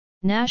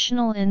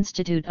National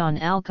Institute on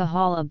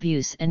Alcohol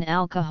Abuse and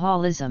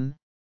Alcoholism,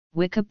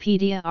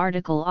 Wikipedia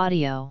article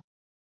audio.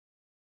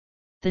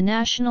 The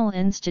National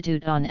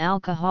Institute on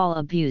Alcohol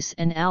Abuse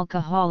and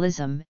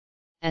Alcoholism,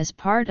 as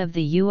part of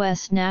the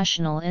U.S.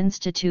 National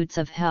Institutes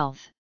of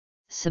Health,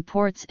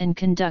 supports and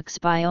conducts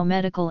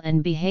biomedical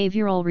and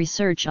behavioral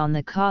research on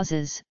the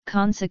causes,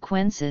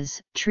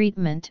 consequences,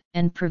 treatment,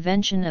 and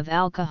prevention of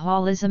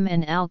alcoholism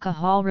and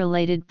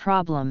alcohol-related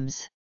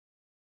problems.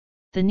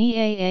 The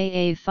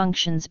NIAAA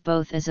functions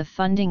both as a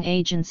funding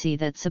agency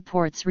that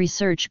supports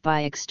research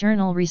by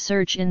external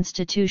research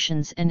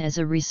institutions and as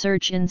a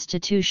research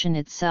institution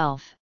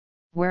itself,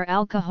 where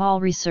alcohol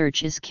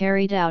research is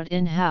carried out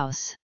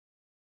in-house.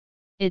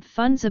 It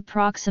funds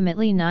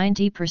approximately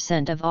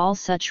 90% of all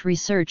such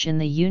research in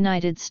the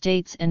United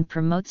States and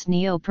promotes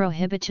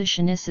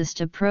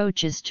neo-prohibitionist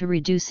approaches to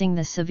reducing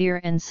the severe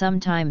and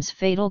sometimes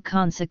fatal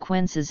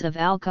consequences of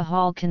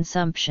alcohol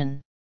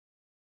consumption.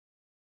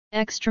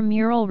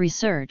 Extramural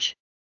research.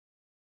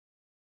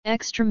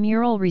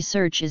 Extramural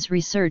research is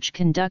research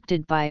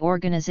conducted by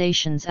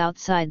organizations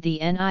outside the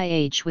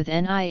NIH with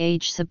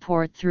NIH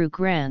support through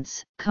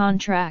grants,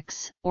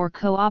 contracts, or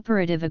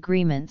cooperative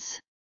agreements.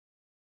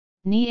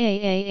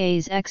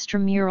 NIAAA's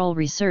extramural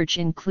research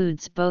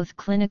includes both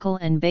clinical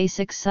and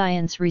basic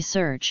science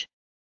research.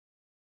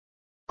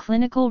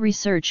 Clinical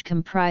research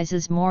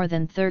comprises more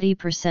than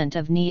 30%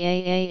 of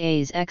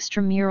NIAAA's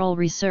extramural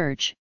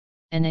research,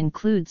 and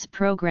includes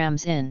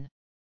programs in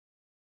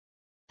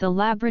the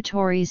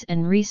laboratories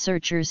and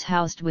researchers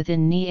housed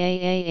within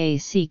NIAAA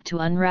seek to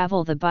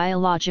unravel the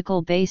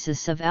biological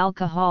basis of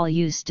alcohol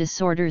use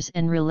disorders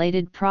and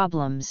related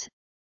problems,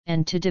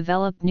 and to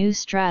develop new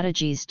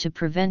strategies to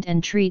prevent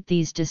and treat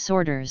these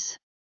disorders.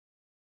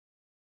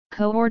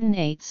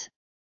 Coordinates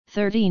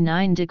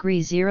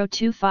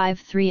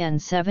 39°0253 and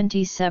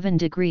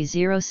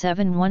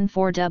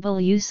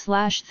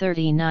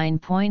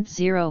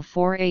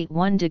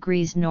 77°0714W/39.0481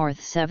 degrees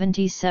north,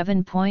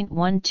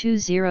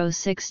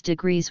 77.1206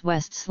 degrees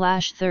west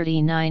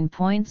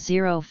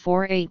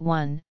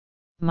 /39.0481,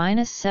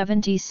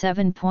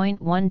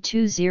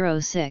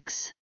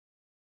 -77.1206.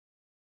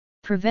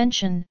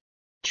 Prevention,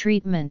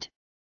 treatment,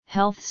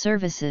 health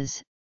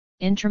services,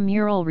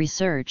 intramural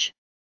research,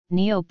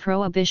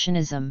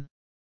 neo-prohibitionism.